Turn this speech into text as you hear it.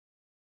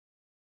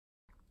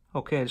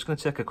Okay, just going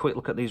to take a quick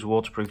look at these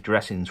waterproof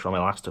dressings from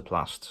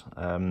Elastoplast.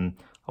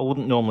 I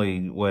wouldn't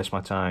normally waste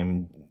my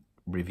time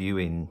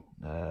reviewing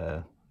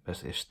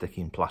basically a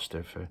sticking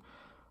plaster, for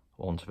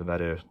want of a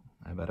better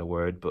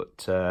word,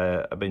 but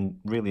I've been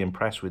really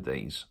impressed with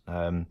these.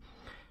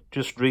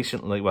 Just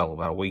recently, well,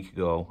 about a week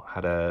ago,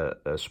 had a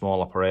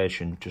small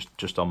operation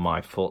just on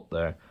my foot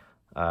there,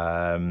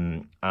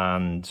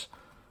 and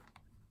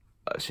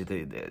see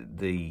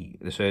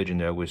the surgeon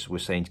there was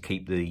saying to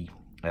keep the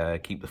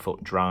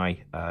foot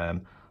dry,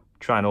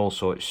 trying all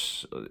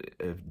sorts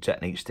of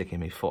techniques, sticking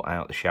my foot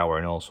out the shower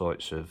and all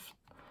sorts of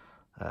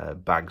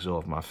bags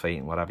over my feet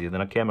and what have you.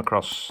 Then I came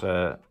across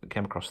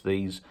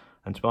these,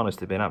 and to be honest,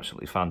 they've been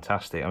absolutely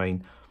fantastic. I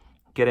mean,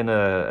 getting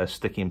a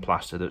sticking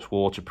plaster that's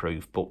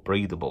waterproof but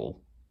breathable,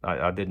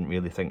 I didn't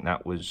really think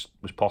that was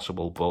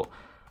possible, but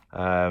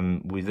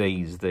with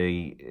these,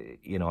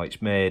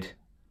 it's made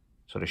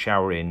sort of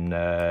showering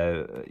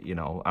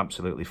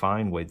absolutely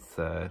fine with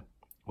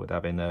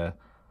having a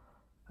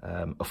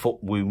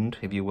foot wound,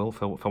 if you will,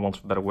 for want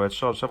of a better word.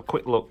 So let's have a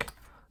quick look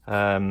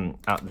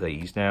at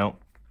these. Now,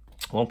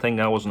 one thing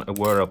I wasn't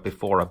aware of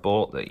before I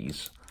bought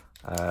these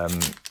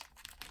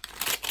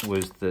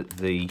was that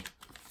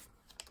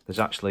there's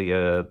actually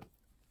a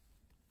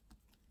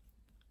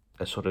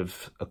sort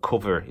of a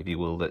cover, if you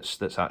will,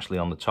 that's actually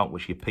on the top,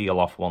 which you peel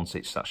off once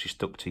it's actually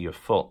stuck to your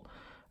foot.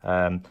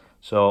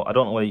 So I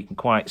don't know whether you can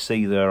quite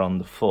see there on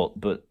the foot,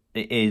 but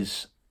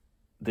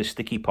the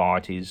sticky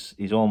part is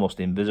almost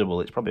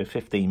invisible. It's probably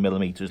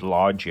 15mm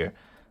larger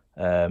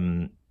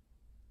than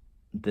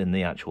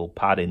the actual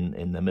pad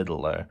in the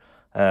middle there.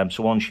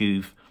 So once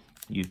you've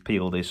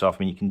peeled this off, I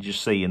mean, you can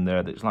just see in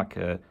there that it's like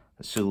a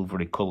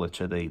silvery colour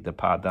to the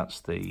pad.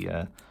 That's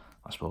I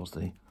suppose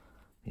the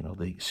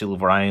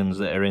silver ions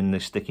that are in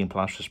this sticking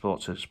plaster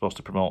supposed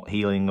to promote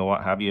healing or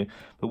what have you.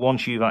 But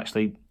once you've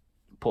actually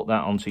put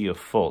that onto your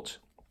foot,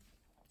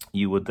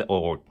 you would,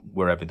 or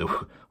wherever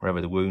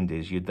the wound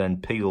is, you'd then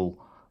peel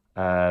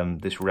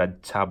this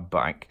red tab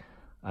back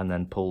and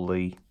then pull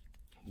the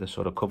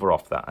sort of cover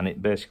off that, and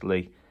it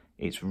basically,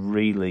 it's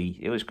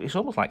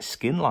almost like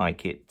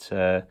skin-like. It's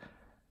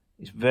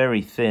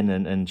very thin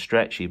and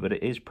stretchy, but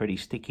it is pretty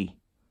sticky.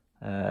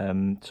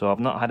 So I've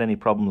not had any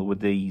problem with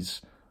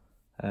these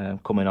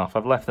coming off.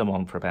 I've left them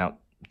on for about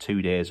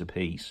 2 days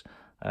apiece,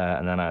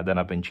 and then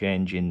I've been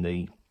changing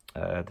the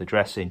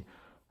dressing.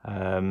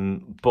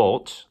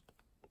 But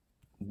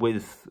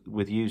with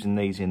using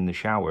these in the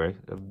shower,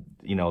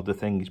 the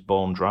thing is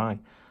bone dry,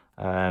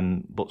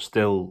 but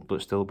still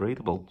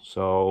breathable.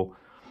 So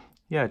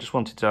yeah, I just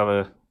wanted to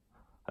have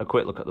a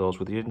quick look at those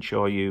with you and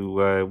show you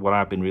what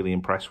I've been really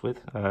impressed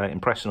with.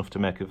 Impressed enough to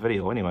make a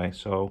video anyway.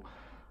 So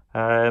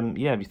yeah,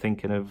 if you're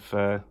thinking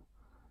of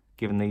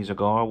giving these a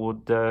go, I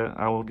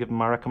will give them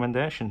my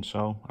recommendation.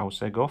 So I would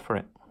say go for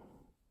it.